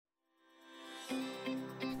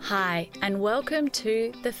Hi, and welcome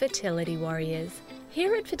to the Fertility Warriors.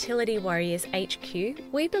 Here at Fertility Warriors HQ,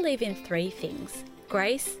 we believe in three things: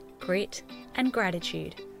 grace, grit, and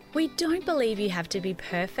gratitude. We don't believe you have to be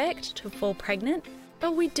perfect to fall pregnant,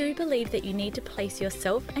 but we do believe that you need to place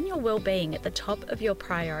yourself and your well-being at the top of your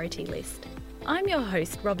priority list. I'm your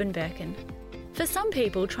host, Robin Birkin. For some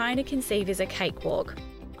people, trying to conceive is a cakewalk.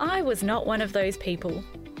 I was not one of those people.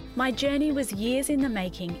 My journey was years in the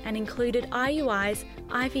making and included IUIs,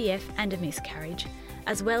 IVF and a miscarriage,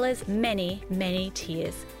 as well as many, many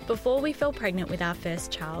tears before we fell pregnant with our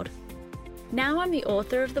first child. Now I'm the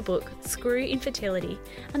author of the book Screw Infertility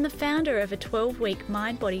and the founder of a 12-week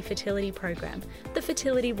mind-body fertility program, the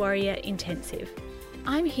Fertility Warrior Intensive.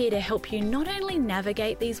 I'm here to help you not only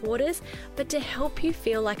navigate these waters, but to help you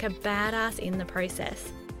feel like a badass in the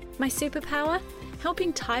process. My superpower?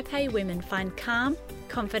 Helping Type A women find calm,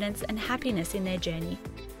 confidence and happiness in their journey.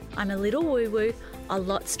 I'm a little woo-woo, a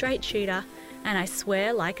lot straight shooter, and I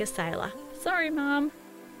swear like a sailor. Sorry, Mum.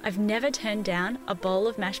 I've never turned down a bowl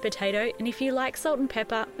of mashed potato, and if you like salt and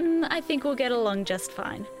pepper, I think we'll get along just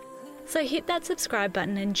fine. So hit that subscribe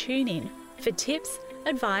button and tune in for tips,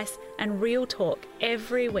 advice, and real talk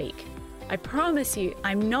every week. I promise you,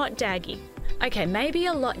 I'm not daggy. Okay, maybe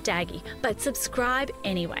a lot daggy, but subscribe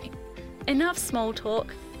anyway. Enough small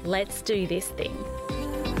talk, let's do this thing.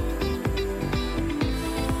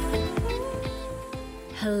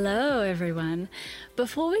 Hello everyone.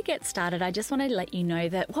 Before we get started, I just want to let you know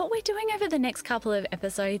that what we're doing over the next couple of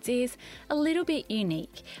episodes is a little bit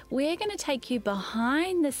unique. We're going to take you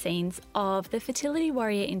behind the scenes of the Fertility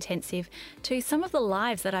Warrior Intensive to some of the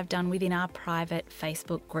lives that I've done within our private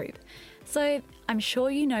Facebook group. So I'm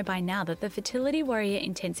sure you know by now that the Fertility Warrior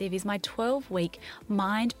Intensive is my 12-week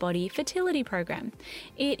mind-body fertility program.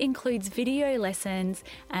 It includes video lessons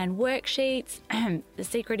and worksheets. The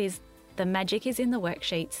secret is the magic is in the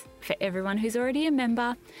worksheets for everyone who's already a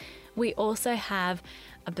member. We also have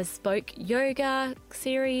a bespoke yoga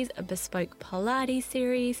series, a bespoke Pilates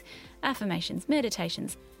series, affirmations,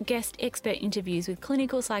 meditations, guest expert interviews with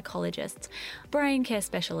clinical psychologists, brain care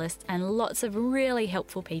specialists, and lots of really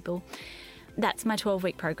helpful people. That's my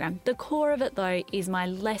 12-week program. The core of it, though, is my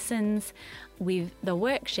lessons with the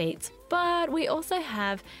worksheets, but we also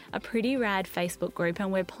have a pretty rad Facebook group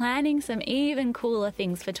and we're planning some even cooler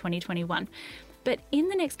things for 2021. But in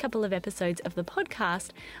the next couple of episodes of the podcast,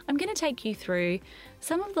 I'm going to take you through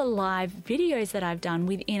some of the live videos that I've done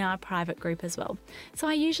within our private group as well. So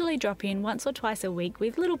I usually drop in once or twice a week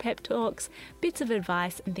with little pep talks, bits of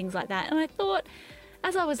advice and things like that. And I thought,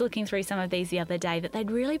 as I was looking through some of these the other day, that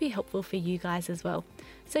they'd really be helpful for you guys as well.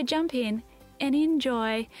 So jump in and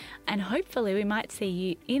enjoy, and hopefully we might see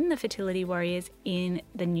you in the Fertility Warriors in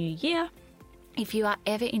the new year. If you are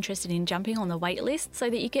ever interested in jumping on the wait list so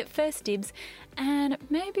that you get first dibs and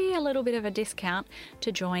maybe a little bit of a discount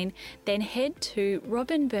to join, then head to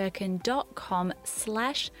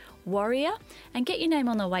robinbirkin.com/warrior and get your name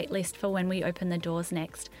on the wait list for when we open the doors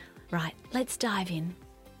next. Right, let's dive in.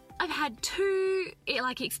 I've had two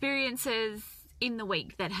experiences in the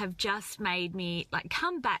week that have just made me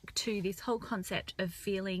come back to this whole concept of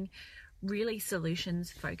feeling really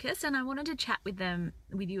solutions focused, and I wanted to chat with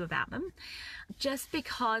you about them just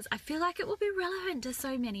because I feel like it will be relevant to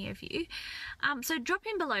so many of you. So drop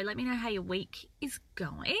in below, let me know how your week is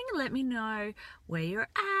going, let me know where you're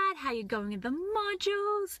at, how you're going with the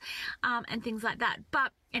modules, and things like that.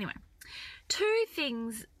 But anyway, two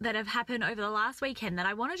things that have happened over the last weekend that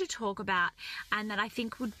I wanted to talk about and that I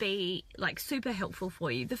think would be super helpful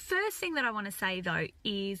for you. The first thing that I want to say though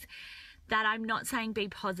is that I'm not saying be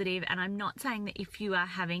positive, and I'm not saying that if you are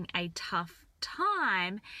having a tough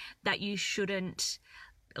time that you shouldn't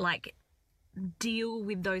deal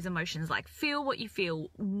with those emotions. Feel what you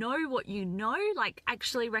feel, know what you know,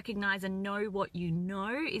 actually recognize and know what you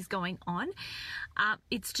know is going on.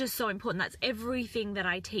 It's just so important. That's everything that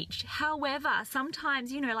I teach. However,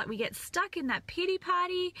 sometimes, we get stuck in that pity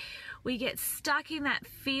party. We get stuck in that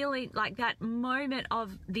feeling, that moment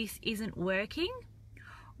of this isn't working,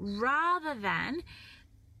 rather than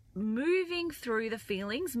moving through the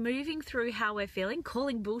feelings, moving through how we're feeling,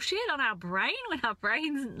 calling bullshit on our brain when our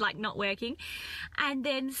brain's not working, and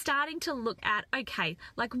then starting to look at, okay,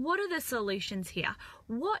 what are the solutions here?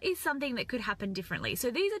 What is something that could happen differently? So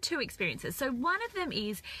these are two experiences. So one of them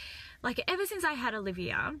is ever since I had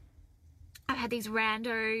Olivia, I've had these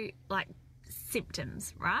rando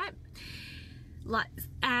symptoms, right?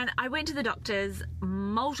 And I went to the doctors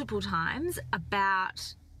multiple times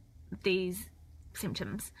about these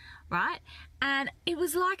symptoms, right? And it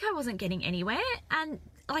was I wasn't getting anywhere, and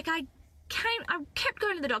I kept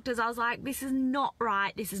going to the doctors. I was like, this is not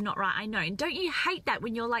right. This is not right. I know. And don't you hate that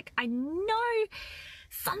when you're like, I know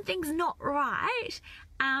something's not right,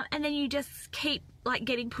 and then you just keep like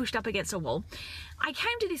getting pushed up against a wall. I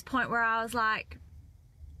came to this point where I was like,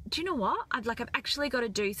 do you know what? I've actually got to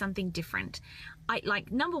do something different.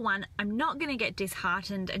 Number one, I'm not going to get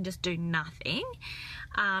disheartened and just do nothing,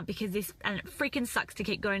 because and it freaking sucks to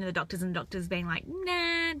keep going to the doctors and doctors being like,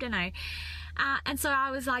 nah, don't know. And so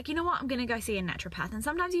I was like, you know what? I'm going to go see a naturopath. And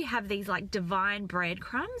sometimes you have these like divine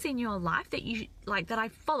breadcrumbs in your life that you like, that I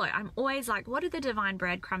follow. I'm always like, what are the divine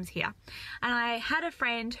breadcrumbs here? And I had a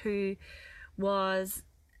friend who was,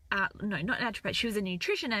 no, not naturopath. She was a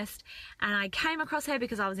nutritionist, and I came across her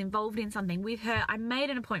because I was involved in something with her. I made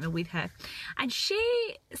an appointment with her, and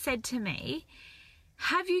she said to me,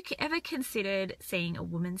 have you ever considered seeing a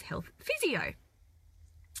women's health physio?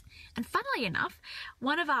 And funnily enough,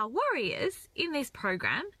 one of our warriors in this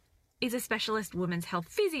program is a specialist women's health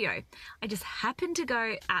physio. I just happened to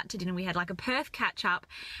go out to dinner. We had like a Perth catch up,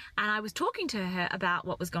 and I was talking to her about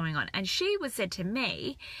what was going on. And she said to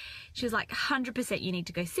me, she was like, 100% you need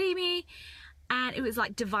to go see me. And it was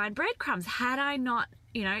like divine breadcrumbs. Had I not,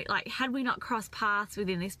 had we not crossed paths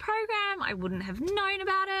within this program, I wouldn't have known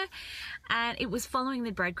about it. And it was following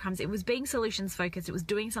the breadcrumbs. It was being solutions focused. It was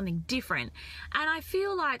doing something different. And I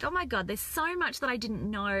feel like, oh my God, there's so much that I didn't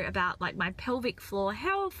know about like my pelvic floor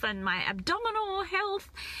health and my abdominal health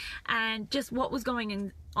and just what was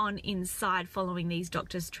going on inside following these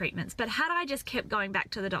doctors' treatments. But had I just kept going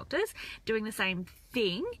back to the doctors, doing the same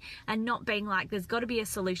thing and not being like, there's got to be a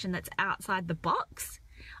solution that's outside the box,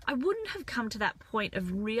 I wouldn't have come to that point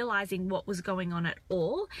of realizing what was going on at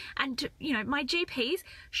all. And, my GPs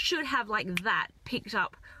should have like that picked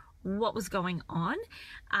up what was going on.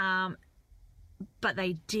 But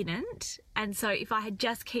they didn't. And so if I had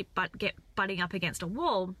just get butting up against a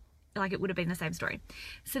wall, like it would have been the same story.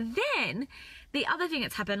 So then the other thing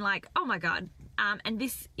that's happened, like, oh my God, and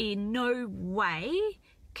this in no way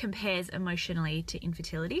compares emotionally to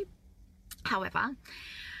infertility. However,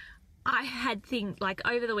 I had things like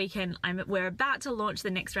over the weekend, we're about to launch the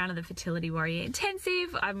next round of the Fertility Warrior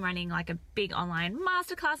Intensive. I'm running like a big online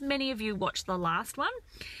masterclass. Many of you watched the last one.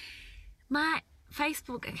 My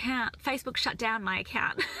Facebook shut down my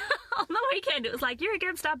account on the weekend. It was like, you're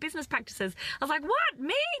against our business practices. I was like, what?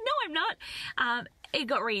 Me? No, I'm not. It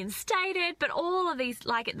got reinstated, but all of these,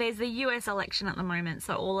 like, there's the US election at the moment,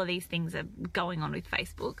 so all of these things are going on with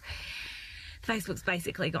Facebook. Facebook's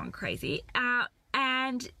basically gone crazy.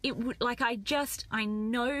 And it would, like, I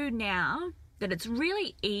know now that it's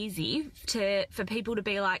really easy for people to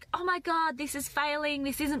be like, oh my God, this is failing,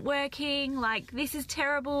 this isn't working, like, this is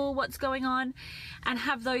terrible, what's going on? And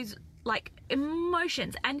have those, like,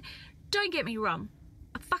 emotions. And don't get me wrong,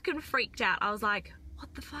 I fucking freaked out. I was like,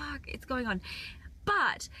 what the fuck is going on?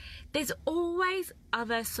 But there's always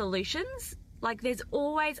other solutions. Like, there's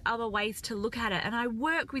always other ways to look at it. And I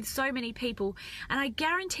work with so many people, and I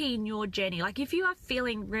guarantee in your journey, like, if you are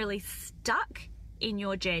feeling really stuck in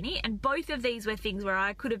your journey, and both of these were things where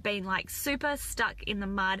I could have been like super stuck in the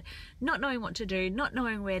mud, not knowing what to do, not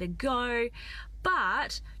knowing where to go,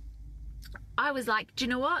 but I was like, do you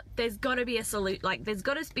know what? There's got to be a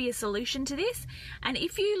solution to this. And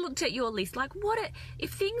if you looked at your list, like,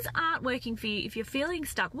 if things aren't working for you, if you're feeling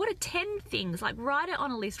stuck, what are 10 things, like, write it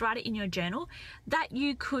on a list, write it in your journal, that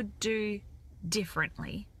you could do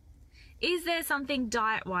differently? Is there something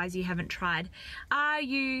diet-wise you haven't tried? Are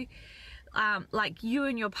you like, you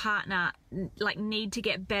and your partner like need to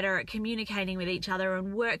get better at communicating with each other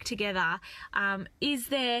and work together? Is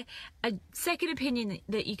there a second opinion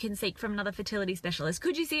that you can seek from another fertility specialist?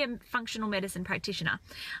 Could you see a functional medicine practitioner?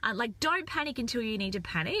 Like, don't panic until you need to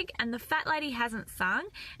panic. And the fat lady hasn't sung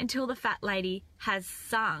until the fat lady has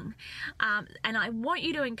sung. And I want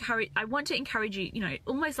to encourage you,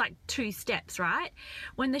 almost like 2 steps, right?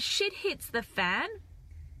 When the shit hits the fan,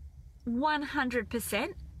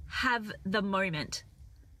 100% have the moment.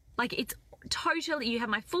 Like, it's totally, you have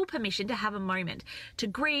my full permission to have a moment, to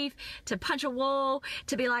grieve, to punch a wall,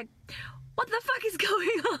 to be like, what the fuck is going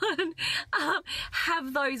on?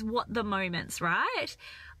 Have those what the moments, right?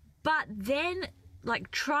 But then,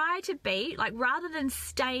 like, try to be, like, rather than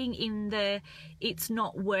staying in the it's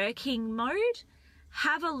not working mode,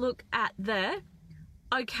 have a look at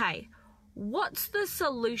okay, what's the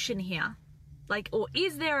solution here? Like, or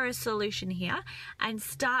is there a solution here? And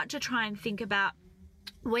start to try and think about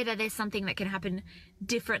whether there's something that can happen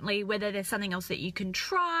differently, whether there's something else that you can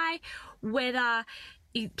try,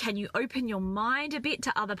 can you open your mind a bit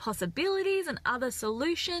to other possibilities and other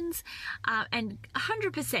solutions? And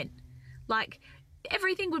 100%, like,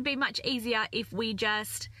 everything would be much easier if we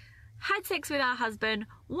just had sex with our husband,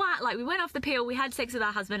 like we went off the pill, we had sex with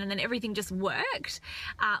our husband, and then everything just worked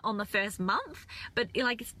on the first month. But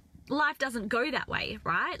like, life doesn't go that way,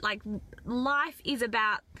 right? Like, life is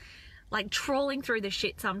about like trawling through the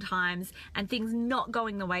shit sometimes and things not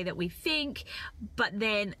going the way that we think. But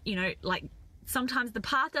then, you know, like, sometimes the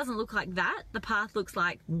path doesn't look like that. The path looks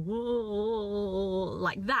like, whoa,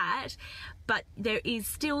 like that. But there is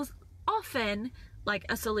still often like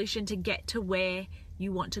a solution to get to where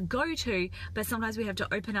you want to go to. But sometimes we have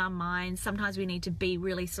to open our minds. Sometimes we need to be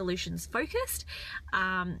really solutions focused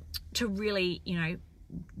to really, you know,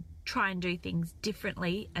 try and do things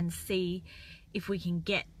differently and see if we can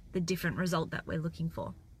get the different result that we're looking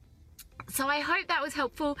for. So I hope that was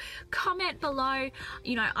helpful. Comment below.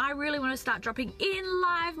 You know, I really want to start dropping in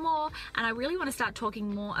live more, and I really want to start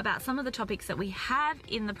talking more about some of the topics that we have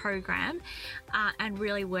in the program and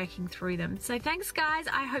really working through them. So thanks, guys.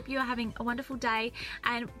 I hope you are having a wonderful day,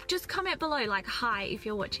 and just comment below like hi if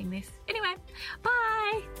you're watching this. Anyway,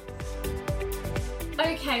 bye.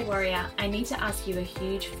 Okay, Warrior, I need to ask you a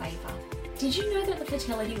huge favour. Did you know that the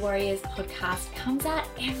Fertility Warriors podcast comes out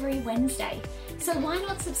every Wednesday? So why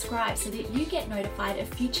not subscribe so that you get notified of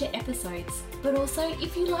future episodes? But also,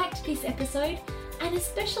 if you liked this episode, and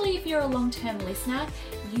especially if you're a long-term listener,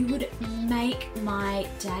 you would make my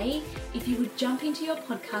day if you would jump into your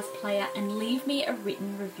podcast player and leave me a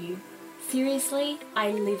written review. Seriously, I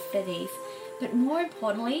live for these. But more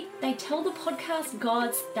importantly, they tell the podcast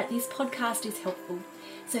gods that this podcast is helpful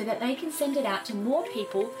so that they can send it out to more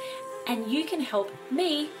people, and you can help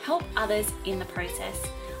me help others in the process.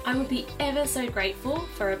 I would be ever so grateful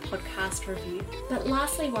for a podcast review. But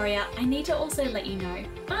lastly, Warrior, I need to also let you know,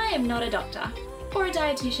 I am not a doctor or a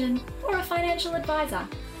dietitian or a financial advisor.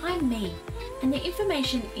 I'm me. And the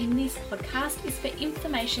information in this podcast is for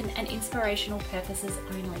information and inspirational purposes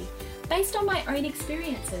only, based on my own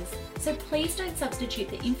experiences. So please don't substitute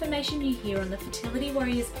the information you hear on the Fertility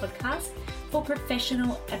Warriors podcast for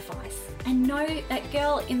professional advice. And know that,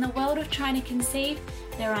 girl, in the world of trying to conceive,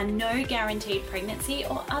 there are no guaranteed pregnancy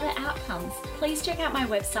or other outcomes. Please check out my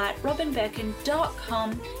website,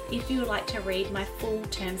 robinbirkin.com, if you would like to read my full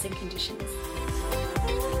terms and conditions.